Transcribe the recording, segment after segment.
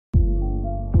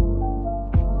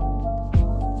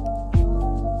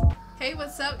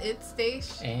what's up? It's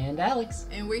Stashe. And Alex.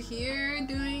 And we're here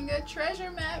doing a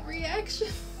treasure map reaction.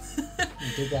 You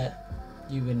did that.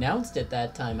 You announced it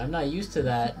that time. I'm not used to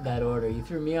that order. You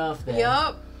threw me off there.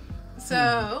 Yup.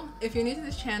 So, if you're new to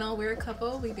this channel, we're a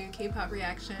couple. We do K-pop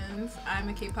reactions. I'm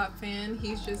a K-pop fan.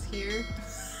 He's just here.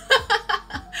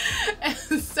 And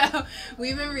so,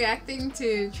 we've been reacting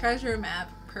to Treasuremap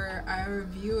per our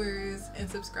viewers and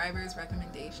subscribers'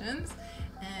 recommendations.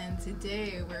 And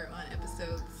today, we're on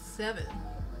episode 7.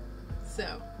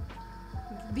 So,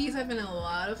 these have been a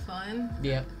lot of fun.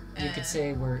 Yep. You could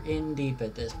say we're in deep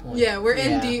at this point. Yeah, we're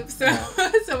in deep, so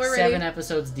so we're ready. 7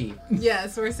 episodes deep.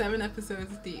 Yes, we're 7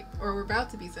 episodes deep. Or we're about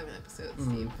to be 7 episodes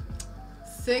deep.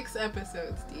 6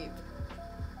 episodes deep.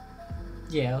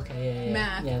 Yeah, okay, yeah.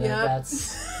 Math, yeah, yep.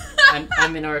 That's...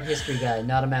 I'm an art history guy,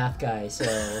 not a math guy, so...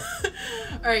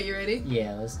 Alright, you ready?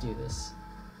 Yeah, let's do this.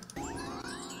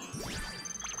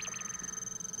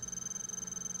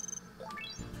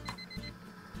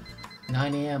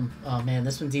 $9 a.m. Oh man,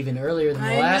 this one's even earlier than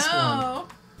the last one.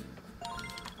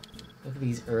 Look at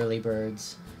these early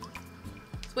birds.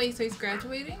 Wait, so he's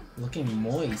graduating? Looking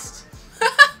moist.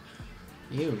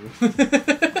 Ew.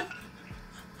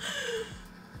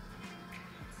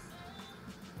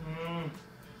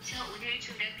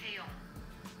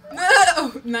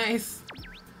 No! Nice.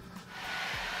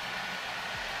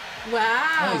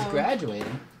 Wow. Oh, he's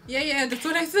graduating. Yeah, that's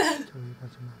what I said.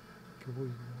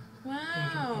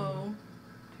 Wow.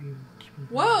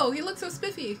 Whoa, he looks so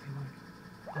spiffy.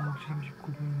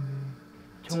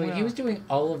 So wait, he was doing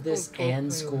all of this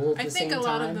and school at the same time? I think a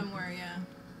lot of them were, yeah.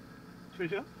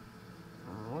 treasure?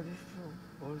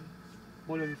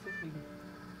 뭘 어디 있어?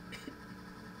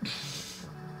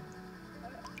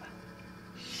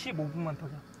 15분만 더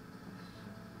자.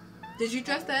 Did you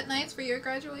dress that nice for your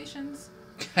graduations?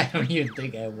 I don't even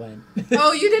think I went.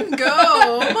 Oh, you didn't go!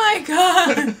 Oh my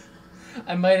god!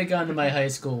 I might have gone to my high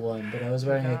school one, but I was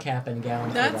wearing a cap and gown.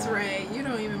 That's right. You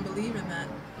don't even believe in that.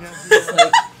 It's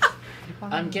like,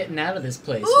 I'm getting out of this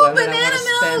place. Ooh, why would banana I want to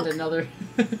spend milk! another...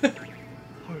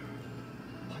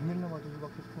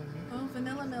 Oh,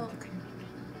 vanilla milk.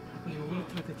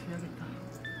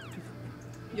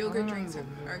 Yogurt drinks are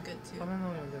good too.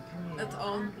 That's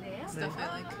all stuff I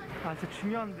like. 아, 진짜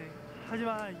중요한데.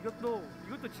 하지만 이것도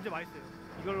진짜 맛있어요.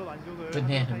 이걸로 만족을.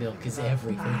 Banana milk is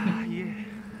everything. 아, 예.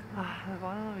 아,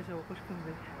 바나나 진짜 먹고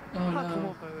싶은데. 하나 더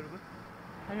먹을까요, 여러분?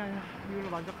 아니야. 이걸로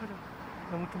만족하자.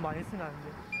 너무 돈 많이 쓰면 안 돼.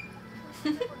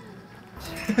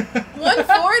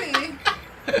 140.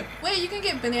 Wait, you can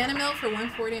get banana milk for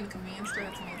 140 in a convenience store.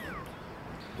 That's amazing.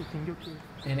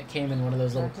 And it came in one of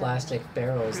those little plastic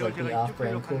barrels like the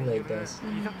off-brand Kool-Aid does.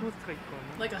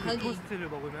 Like a Huggy. Is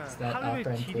that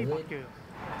off-brand Kool-Aid?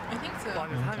 I think so.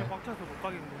 사람이 꽉 차서 못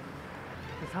가겠네요.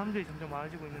 사람들이 점점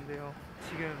많아지고 있는데요.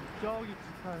 지금 저기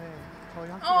부산에 저희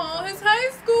학교. Oh, his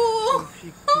high school.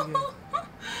 되게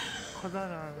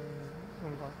커다란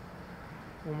뭔가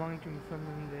오망이 좀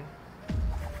있었는데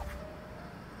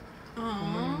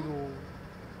부모님도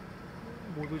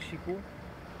못 오시고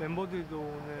멤버들도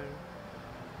오늘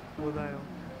못 와요.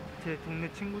 제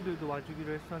동네 친구들도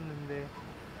와주기로 했었는데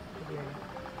그게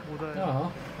못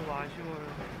와요. 너무 아쉬워요.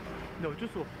 근데 어쩔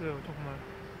수 없어요, 정말.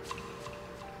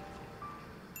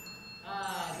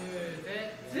 하나, 둘,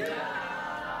 셋.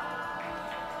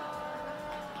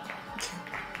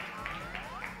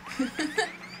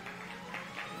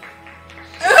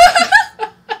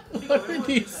 What are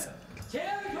these?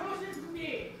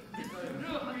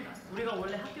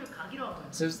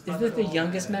 So is this the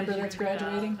youngest member that's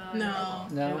graduating? No.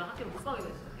 No?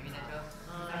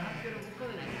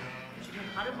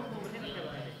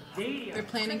 They're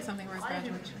planning something for his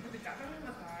graduation.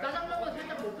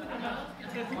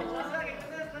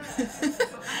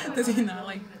 Does he not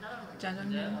like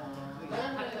jajangmyeon?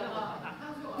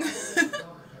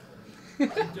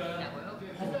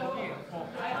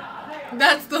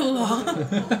 That's the law.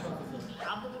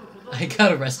 I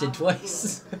got arrested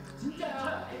twice.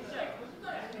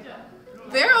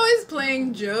 They're always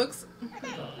playing jokes.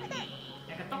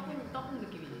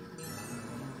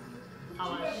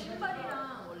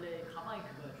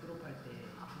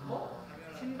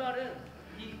 신발은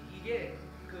이게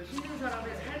그 신는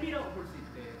사람의 삶이라고 볼 수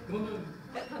있대. 너는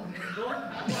때탔는데 너?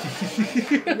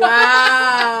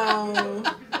 Wow.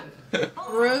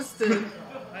 Roasted.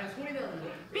 아니 소리 나는데.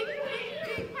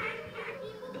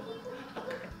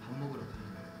 밥 먹으러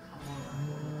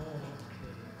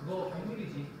그거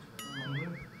국물이지.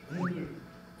 국물.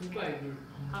 국가의 물.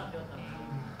 하나 배웠다.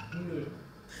 국물.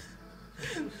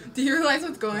 Do you realize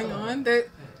what's going on? They're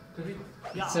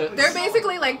So They're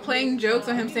basically like playing jokes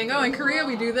on him saying, oh, in Korea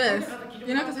we do this.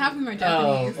 You know, because half of them are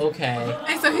Japanese. oh, okay.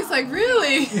 And so he's like,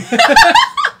 really?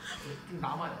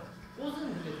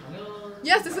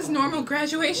 Yes, this is normal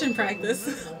graduation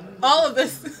practice. All of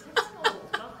this.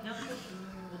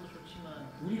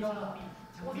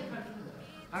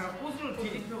 꽃으로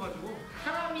뒤집혀가지고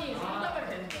사람이 상담을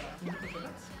되는 거야.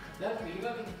 내가 좀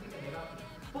일각이기 때문에 내가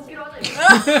뽑기로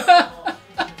하자.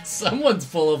 Someone's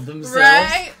full of themselves.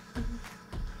 Right?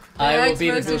 I will Bags be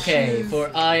the versus bouquet, shoes.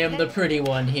 for I am the pretty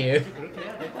one here.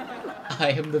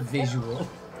 I am the visual.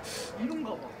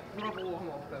 이런가 봐. 뭐라고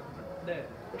하면 없다. 네.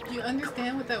 Do you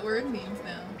understand what that word means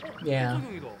now? Yeah.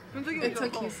 It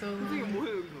took you so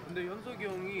long. 근데 현석이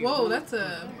형이 Whoa, that's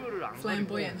a 성별을 안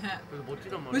flamboyant hat. 그래서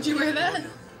멋지단 말이야. Would you wear that?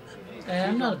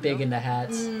 I'm not big into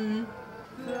hats.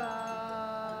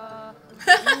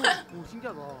 오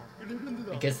신기하다.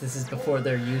 I guess this is before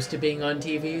they're used to being on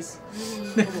TVs.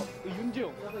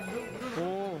 윤지영.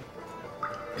 오.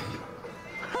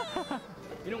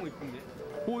 이런 거 이쁜데?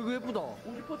 오 이거 예쁘다.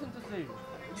 50% 세일.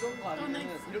 이런 거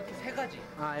아니면 이렇게 세 가지.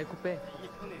 아 에코백. 이게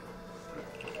편해.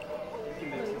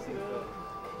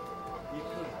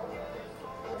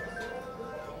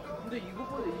 근데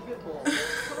이거보다 이게 더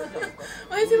편하지 않을까?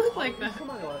 Why does he look like that?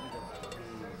 편하게 와야 되잖아.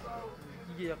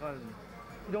 이게 약간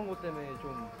이런 것 때문에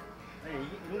좀 아니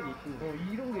이게 이런 게 이쁜 거.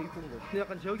 이런 게 이쁜 거. 근데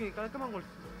약간 재혁이 깔끔한 걸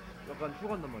약간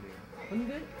추구한단 말이에요.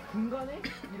 근데 중간에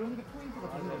이런 게 포인트가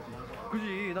되는 거지.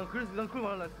 그지? 난 그걸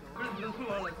말하려 했어. 그래서 난 그걸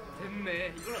말하려 했어.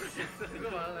 됐네. 이걸로 됐어. 이거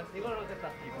말하려 했어. 이걸로 됐다.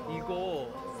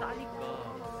 이거 싸니까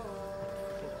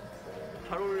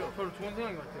잘 어울려. 별로 좋은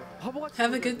생각인 것 같아요. 바보같이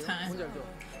Have a good time. 뭔지 알죠?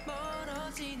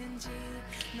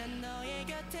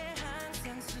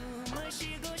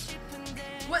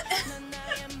 What?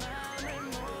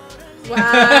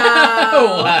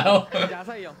 Wow. Wow.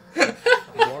 아사히 형.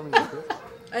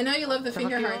 I know you love the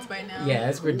finger hearts by now. Yeah,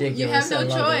 it's ridiculous. You have I no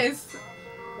love it. choice.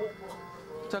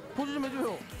 자 포즈 좀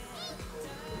해줘요.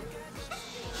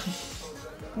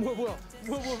 뭐야.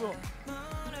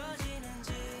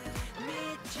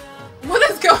 What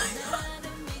is going on?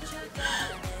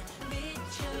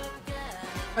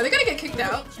 Are they gonna get kicked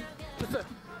out?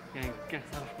 그냥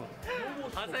살았어.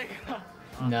 아사히가.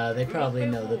 No, they probably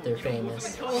know that they're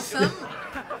famous. Well,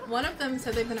 one of them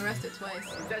said they've been arrested twice.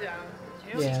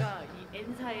 Yeah. 이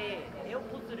N사의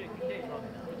에어포스를 굉장히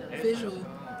좋아합니다. Visual.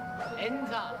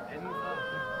 N사.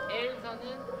 L사는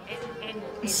N.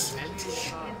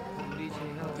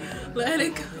 Let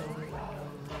it go.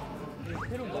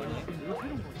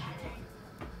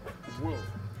 뭐야?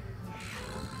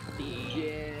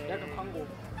 약간 광고.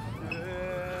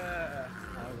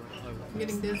 I'm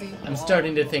getting dizzy. I'm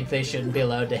starting to think they shouldn't be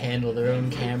allowed to handle their own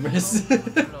cameras.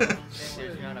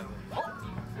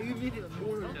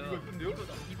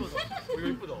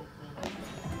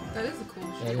 That is a cool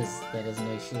shoe. that is a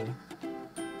nice shoe.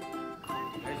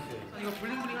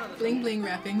 Bling bling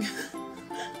wrapping.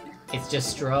 It's just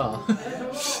straw.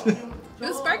 It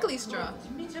was sparkly straw.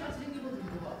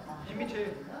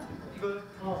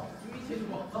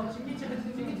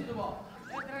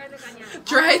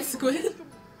 Dried squid.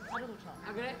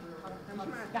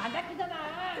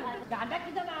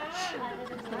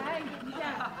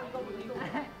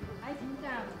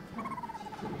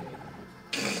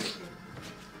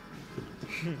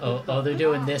 Oh, they're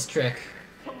doing this trick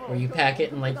where you pack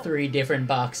it in like 3 different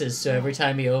boxes, so every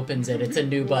time he opens it, it's a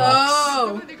new box.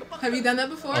 Oh, have you done that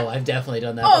before? Oh, I've definitely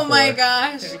done that Oh before. my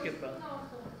gosh.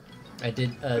 I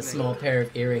did a small pair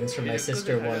of earrings for my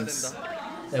sister once.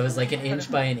 That was like 1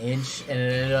 inch by 1 inch, and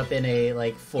it ended up in a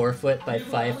like 4 foot by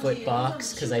 5 foot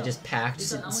box because I just packed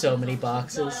it in so many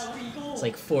boxes. It's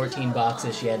like 14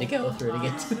 boxes she had to go through to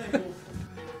get to.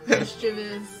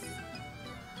 Mischievous.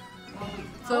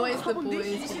 It's always the boys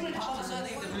being mischievous.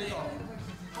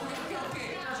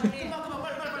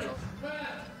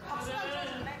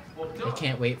 I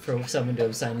can't wait for someone to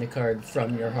have signed the card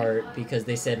from your heart because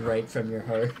they said right from your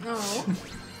heart. Oh.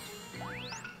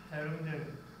 자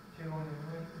여러분들 재원은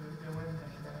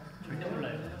아시나요? 절대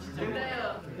몰라요.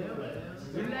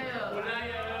 몰라요.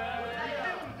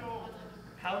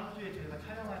 다음 주에 저희가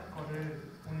촬영할 거를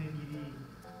오늘 미리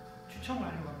추첨을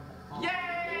하려고 합니다.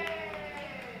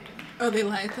 Oh, they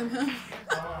lied to him?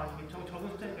 아마 이게 적은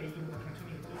숫자니까 이기면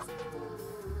당첨이겠죠?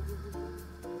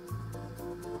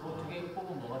 두개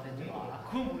뽑으면 뭐가 되는지 알아?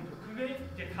 그건 모르죠. 그게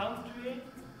이제 다음 주에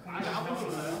공개하고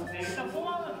네, 일단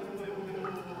뽑아서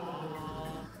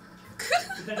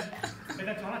일단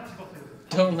저 하나 집었어요.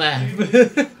 Don't laugh.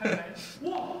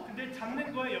 우와! 근데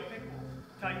잡는 거에 옆에 거.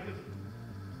 자 이거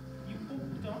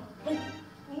보자. 뭐야?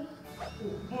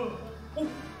 뭐야?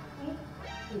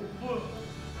 뭐야?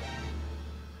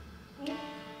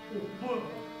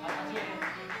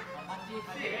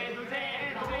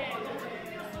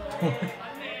 제가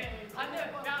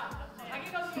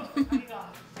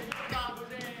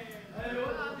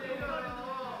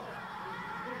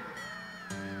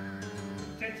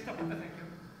진짜 못다 생각해요.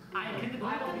 아니 근데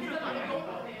너무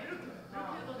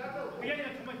그게 아니라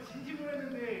정말 진심으로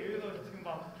했는데 여기서 지금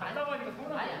막 답답하니까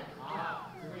서운하고.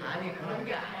 아니 그런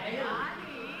게 아니야.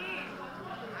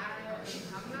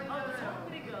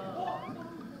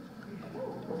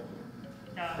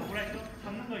 자, 뭐라 했죠?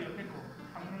 잡는 거 옆에 거,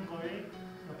 잡는 거에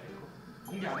옆에 거.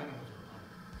 공개 안 하는 거죠.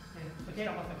 네, 오케이.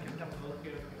 잡았어요. 이렇게 잡고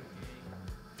이렇게.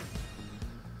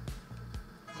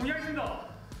 공개하겠습니다.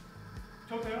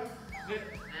 저부터요? 네.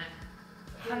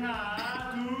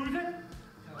 하나, 둘, 셋.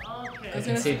 오케이. You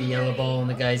can see the yellow ball in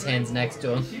the guy's hands next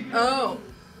to him. Oh.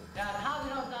 자,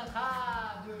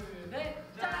 하나, 둘, 셋,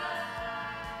 짠!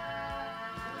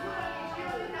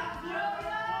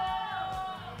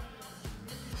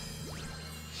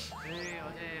 네,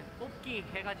 어제 뽑기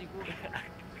해가지고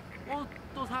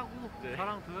꽃도 사고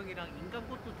저랑 도영이랑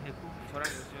인간꽃도 되고 저랑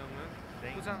요시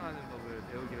형은 포장하는 법을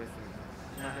배우기로 했습니다.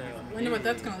 Wonder what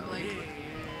that's gonna look like.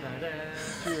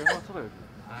 뒤에 하나 쳐가 여기.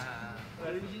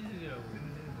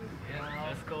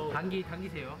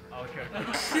 당기세요.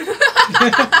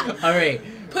 Alright,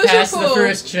 Push or pass the pull?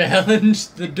 first challenge,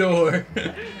 the door.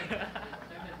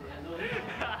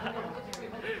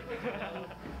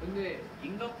 근데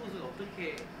인간꽃은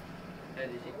어떻게 해야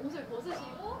되지? 옷을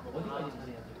벗으시고 어디까지 해야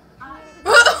돼?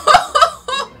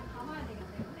 감아야 되기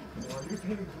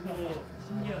때문에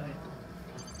신기하네.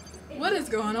 What is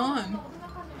going on?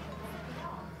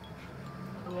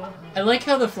 I like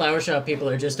how the flower shop people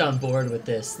are just on board with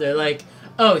this. They're like,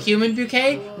 oh, human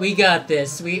bouquet? We got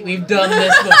this. We've done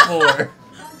this before.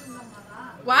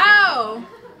 Wow.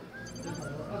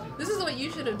 This is what you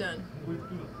should have done.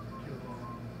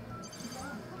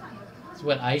 It's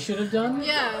what I should have done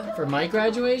Yeah. for my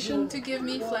graduation? To give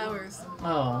me flowers.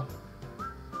 Oh.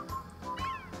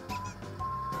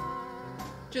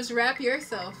 Just wrap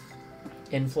yourself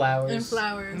In flowers? in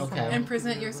flowers Okay. and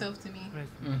present yourself to me.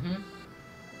 Mm-hmm.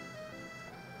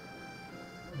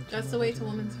 That's the way to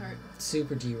woman's heart.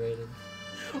 Super G-rated.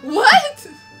 What?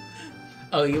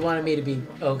 Oh, you wanted me to be...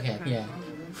 Okay, yeah.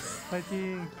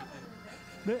 파이팅.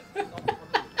 네.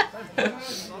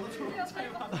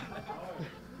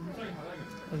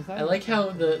 I like how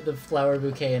the flower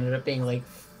bouquet ended up being like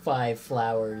 5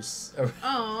 flowers.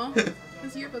 Aw.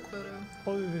 This yearbook photo.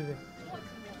 네네.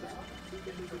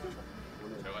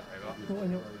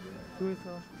 안녕.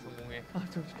 수고했어. 성공해. 아,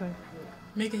 저 축하해.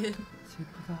 Make a hit.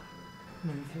 슬프다.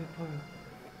 너무 슬퍼요.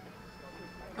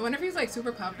 I wonder if he's like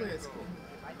super popular at school.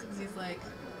 Because he's like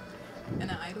in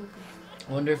an idol group.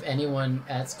 I wonder if anyone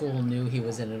at school knew he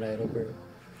was in an idol group.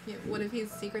 Yeah, what if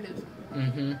he's secretive?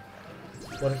 Mm-hmm.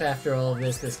 What if after all of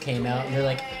this came out and they're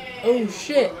like, oh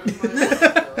shit!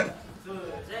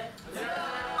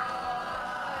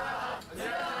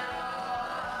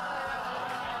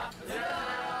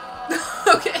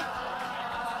 Okay.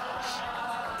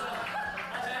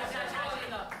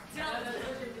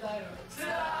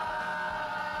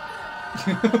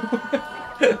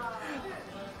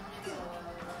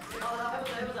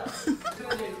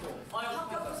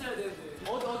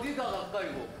 어디다가 갈까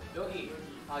이거? 여기.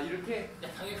 아 이렇게? 야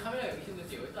당연히 카메라 여기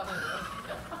있는데 여기다가 하는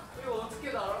거야? 이거 어떻게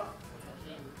알아?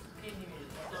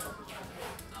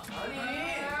 아니.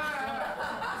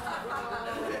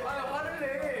 화를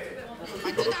내.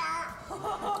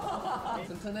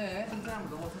 튼튼해. 튼튼하면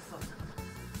넘어졌어.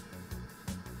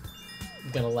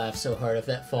 I'm gonna laugh so hard if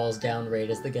that falls down right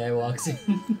as the guy walks in.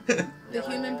 The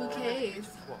human bouquets.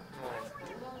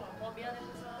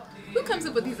 Who comes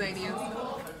up with these ideas?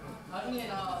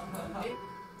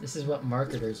 This is what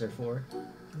marketers are for.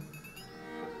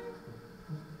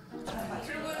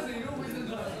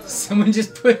 Someone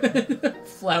just put a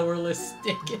flowerless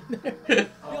stick in there.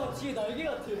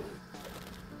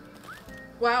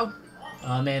 Wow.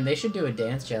 Oh man, they should do a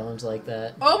dance challenge like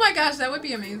that. Oh my gosh, that would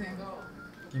be amazing.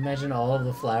 Can you imagine all of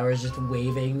the flowers just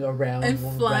waving around And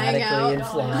flying radically out. and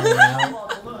flying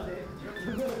out?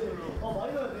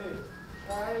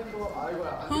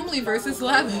 Homely versus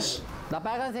lavish. 나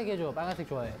빨간색 해줘. 빨간색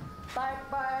좋아해.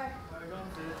 빨빨.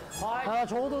 아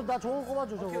저거도 나 저거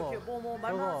꼽아줘 저거. 오케이 뭐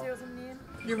말만 하세요 손님.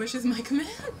 Your wish is my command.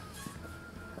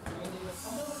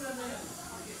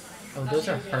 Oh, those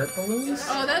are heart balloons?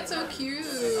 Oh, that's so cute.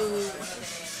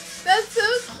 That's so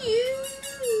cute.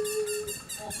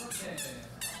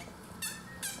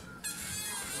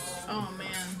 Oh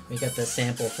man. We got the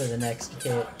sample for the next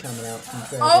hit coming out from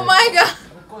Treasure. Oh my god.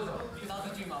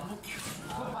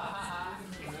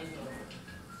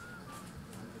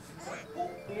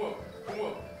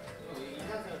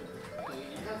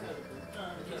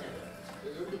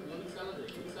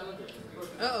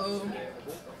 Uh-oh.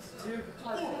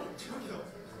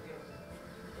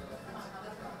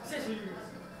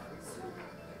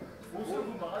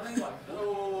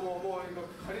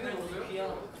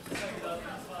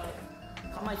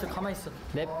 가만히 있어, 가만히 있어.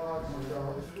 넵.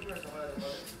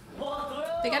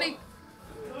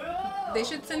 They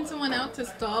should send someone out to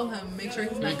stall him, make sure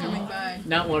he's not coming by.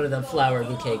 Not one of the flower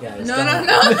bouquet guys. No, don't.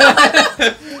 no,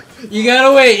 no. You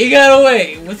gotta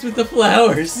wait. What's with the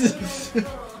flowers?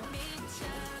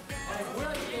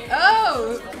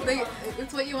 Oh,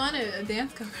 it's what you wanted, a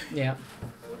dance cover. Yeah.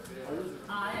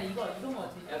 아야 이거 이런 거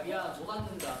같아. 야 미안 못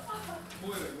앉는다.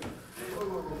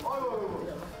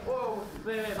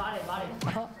 왜 말해.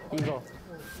 이거.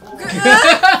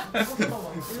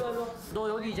 너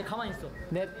여기 이제 가만히 있어.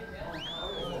 넵.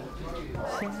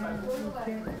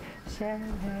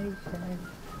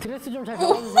 드레스 좀 잘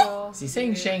잡아주세요. Is he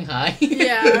saying Shanghai?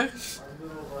 Yeah.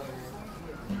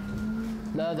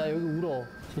 나 여기 울어.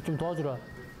 좀 도와주라.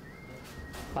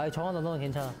 아이 정한아 너는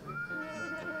괜찮아.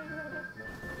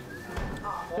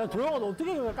 야 도영아 너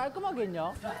어떻게 그렇게 깔끔하게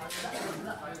했냐?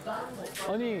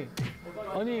 아니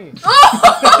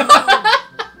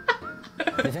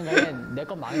내 생각엔 내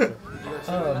건 망했어.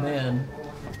 Oh man.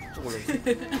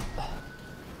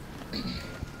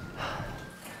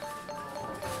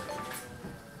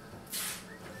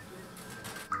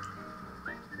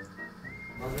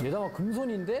 예담아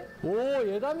금손인데? 오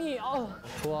예담이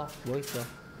좋아 멋있어.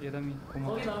 예담이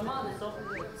고마워. 거기 얼마나 됐어?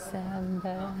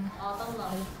 쌈다.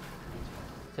 땀나.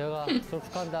 재혁아 졸업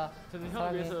축하한다. 저는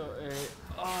형 위해서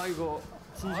이거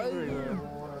진심으로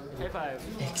이거 제발.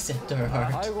 Accept our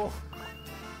heart. 아이고.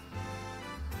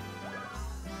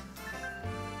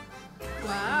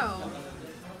 Wow.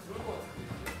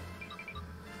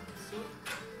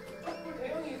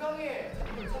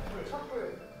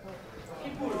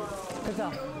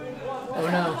 됐다. Oh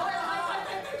no.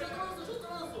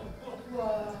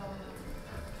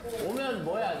 오면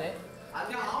뭐 해야 돼?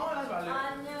 그냥 아무 말 하지 말래.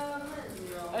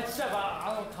 아 진짜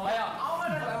가봐야. 아무 말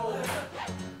하지 말고.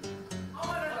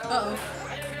 Uh-oh.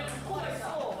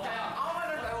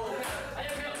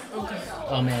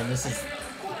 Oh man, this is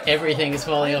everything is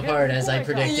falling apart as I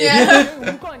predicted. Yeah.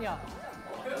 울거 아니야.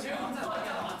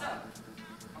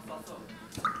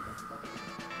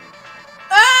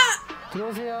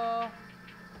 들어오세요.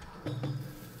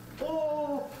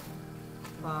 Aww.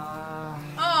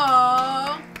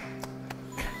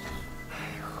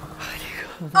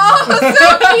 Oh, so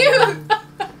cute.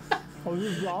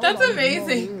 That's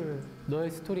amazing. 너의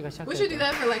스토리가 시작됐다. We should do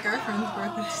that for like our friends'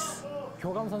 birthdays.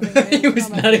 교감 선생님. He was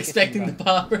not expecting the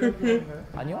popper.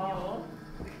 아니요.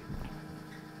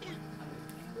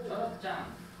 졸업장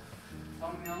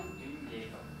성명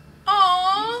윤예석.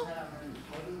 Aww. 사람은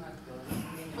고등학교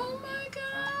Oh my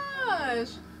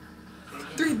gosh.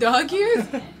 3 dog years?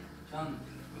 전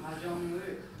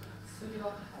과정을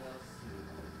수료하였으므로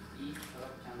이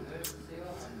졸업장을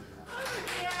수여합니다.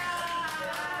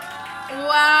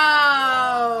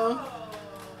 Wow.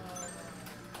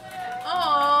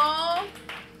 Aww.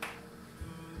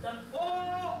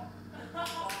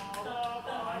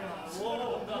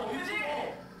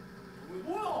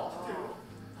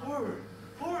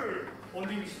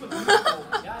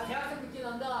 야 대학생 느낌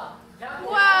난다.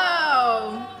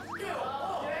 Wow.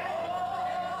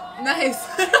 Nice.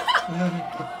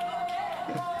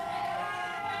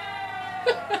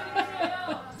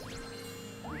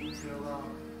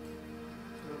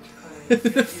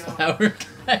 Flower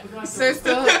guys. They're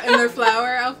still in their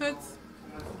flower outfits?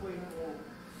 정말 수고했고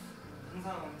항상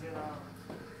언제나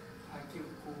밝게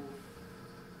웃고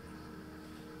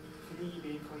분위기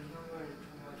메이커 형을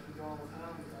정말 존경하고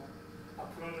사랑합니다.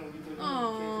 앞으로는 우리도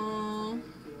Aww.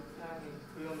 해줄게요. 사랑해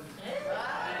도영.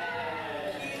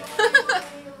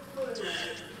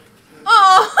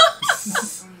 Aww. 형이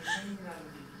생일이라는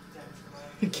게 믿지 않지만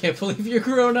I can't believe you're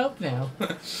grown up now.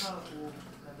 축하하고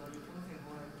나 너를 평생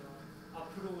응원할 거야.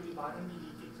 앞으로 우리 많은 일이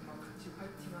있겠지만 같이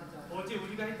파이팅하자. 어제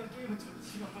우리가 했던 게임은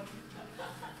좋지만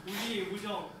우리의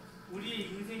우정, 우리의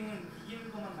인생은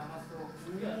이기는 것만 남았어.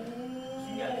 준규 형.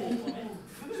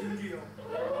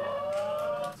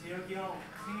 재혁이 형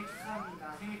생일 축하합니다.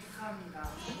 생일 축하합니다.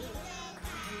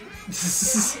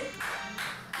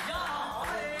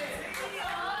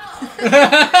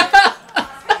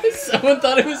 Someone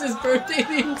thought it was his birthday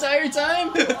the entire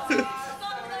time.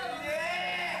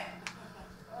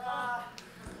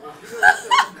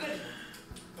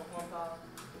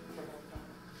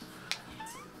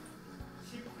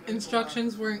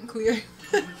 Instructions weren't clear.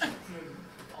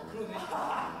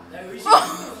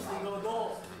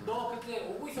 너 그때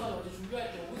오고 있어서 어제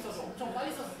준비할 때 오고 있어서 엄청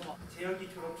빨리 썼어. 재혁이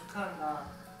졸업 축하한다.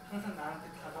 항상 나한테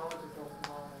다가와줘서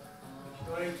고마워.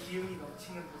 너의 너의 기운이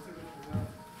넘치는 모습을 보면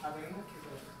나도 행복해서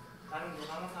나는 너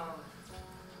항상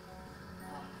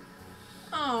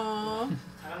Aww.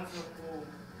 자랑스럽고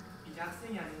이제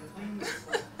학생이 아닌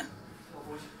성인으로서 더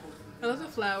멋있고 I love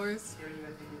the flowers. 재현이가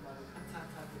되게 나를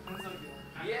하트하트하고 현석이요.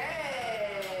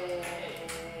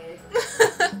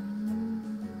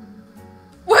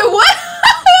 Wait, what?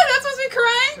 That's supposed to be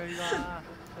crying? 저희가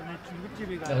오늘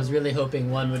중국집에 I was really hoping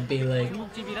one would be like,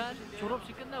 중국집이란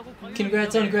졸업식 끝나고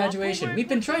congrats on graduation. We've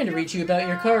been trying to reach you about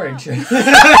your car insurance.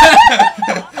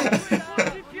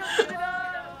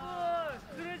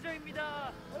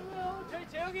 트레저입니다. 저희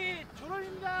재영이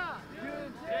졸업입니다.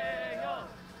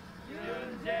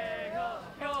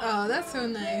 Oh, that's so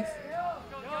nice.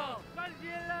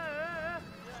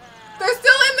 They're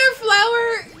still in their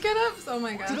flower get-ups? Oh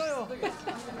my god.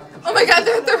 Oh my god,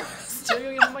 they're at the roast.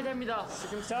 재영이 한마디 합니다.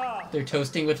 자, They're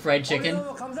toasting with fried chicken.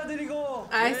 감사드리고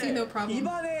I see no problem.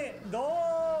 입안에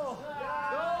넣어.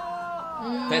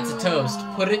 That's a toast.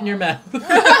 Put it in your mouth.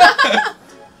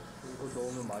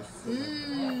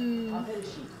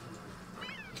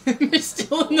 They're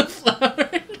still in the flower.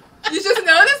 You just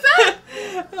noticed that?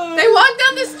 They walk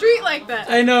down the street like that.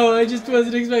 I know, I just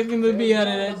wasn't expecting them to be at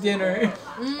it at dinner.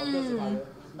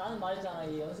 나는 말했잖아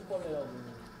이 연습벌레라고.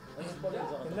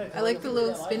 연습벌레죠. I like the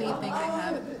little spinny thing they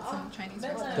have at some Chinese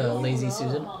restaurant. The lazy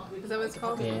Susan. Is that what it's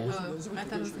called? Yeah. Oh, I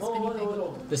thought it was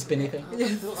the spinny thing. The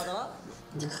spinny thing. 들어가잖아.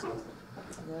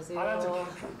 안녕하세요.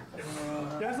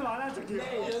 연습 안 할 적이요.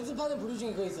 네, 연습하는 부류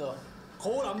중에 그거 있어.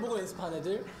 거울 안 보고 연습하는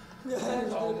애들.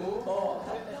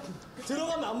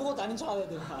 들어가면 아무것도 아닌 척하는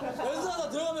애들. 연습하다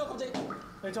들어가면 갑자기.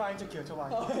 네, 저 아닌 척해요. 저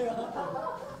아닌.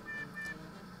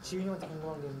 지훈이 형한테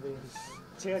궁금한 게 있는데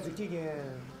제가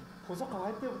느끼기엔 보석학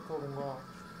할 때부터 뭔가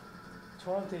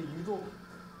저한테 유독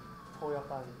더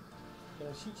약간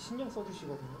그냥 신경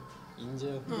써주시거든요.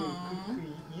 인정. 그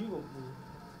이유가 뭐예요?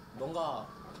 뭔가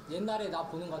옛날에 나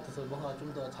보는 것 같아서 뭔가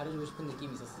좀 더 잘해주고 싶은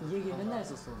느낌이 있었어. 이 얘기 맨날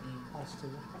했었어. 아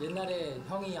진짜요? 옛날에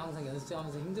형이 항상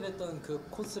연습생하면서 힘들었던 그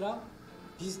코스랑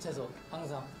비슷해서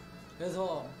항상.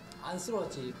 그래서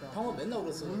안쓰러웠지. 형은 맨날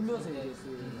울었어. 울면서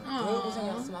얘기했어요. 별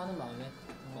고생했으면 하는 마음에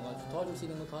뭔가 도와줄 수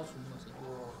있는 거 도와주는 거지.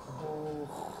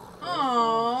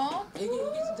 Aww.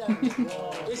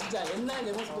 이게 진짜 옛날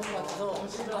내 모습 보는 것 같아서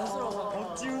안쓰러워.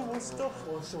 멋지고 멋있다.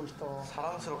 진짜 멋있다.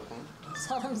 사랑스럽군.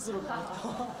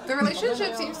 The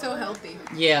relationship seems so healthy.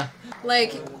 Yeah.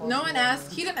 Like, no one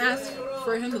asked, he didn't ask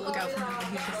for him to look out for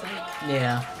him. He's just like,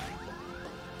 Yeah.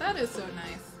 that is so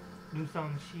nice.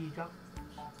 눈싸움 시작.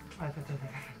 아,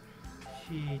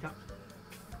 시작.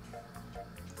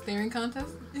 Staring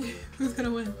contest? Who's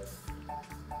gonna win?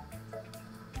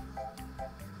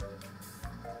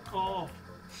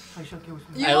 다시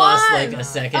시작해보겠습니다. You I lost won! like a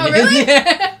second. Oh, really?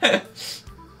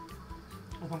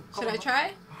 Should Should I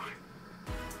try?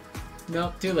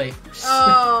 Nope, too late.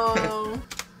 Oh.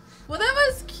 Well, that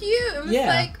was cute. It was Yeah.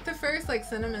 like the first like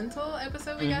sentimental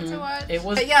episode we got to watch. It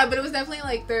was- But yeah, but it was definitely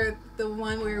like the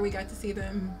one where we got to see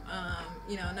them,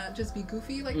 you know, not just be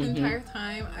goofy like the entire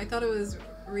time. I thought it was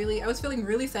really. I was feeling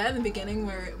really sad in the beginning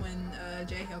when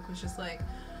Jae-hyuk was just like,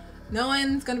 no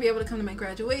one's gonna be able to come to my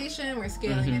graduation. We're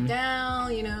scaling it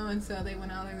down, you know, and so they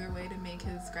went out of their way to make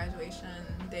his graduation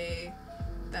day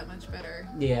that much better.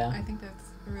 Yeah. I think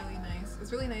that's really nice.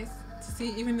 It's really nice to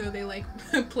see, even though they like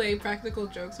play practical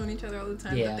jokes on each other all the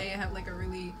time, Yeah. that they have like a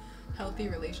really healthy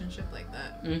relationship like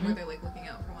that, where they're like looking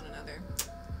out for one another.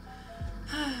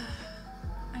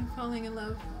 I'm falling in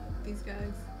love with these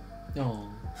guys. Oh.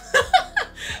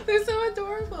 They're so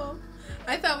adorable.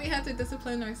 I thought we had to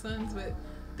discipline our sons, but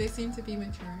they seem to be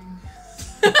maturing.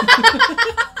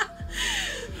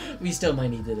 We still might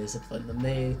need to discipline them.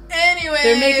 Anyways,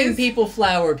 They're making people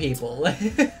flower people.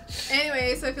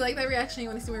 Anyway, so if you like that reaction, you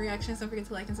want to see more reactions, don't forget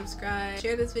to like and subscribe.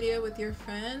 Share this video with your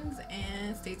friends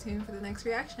and stay tuned for the next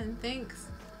reaction. Thanks.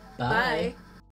 Bye. Bye.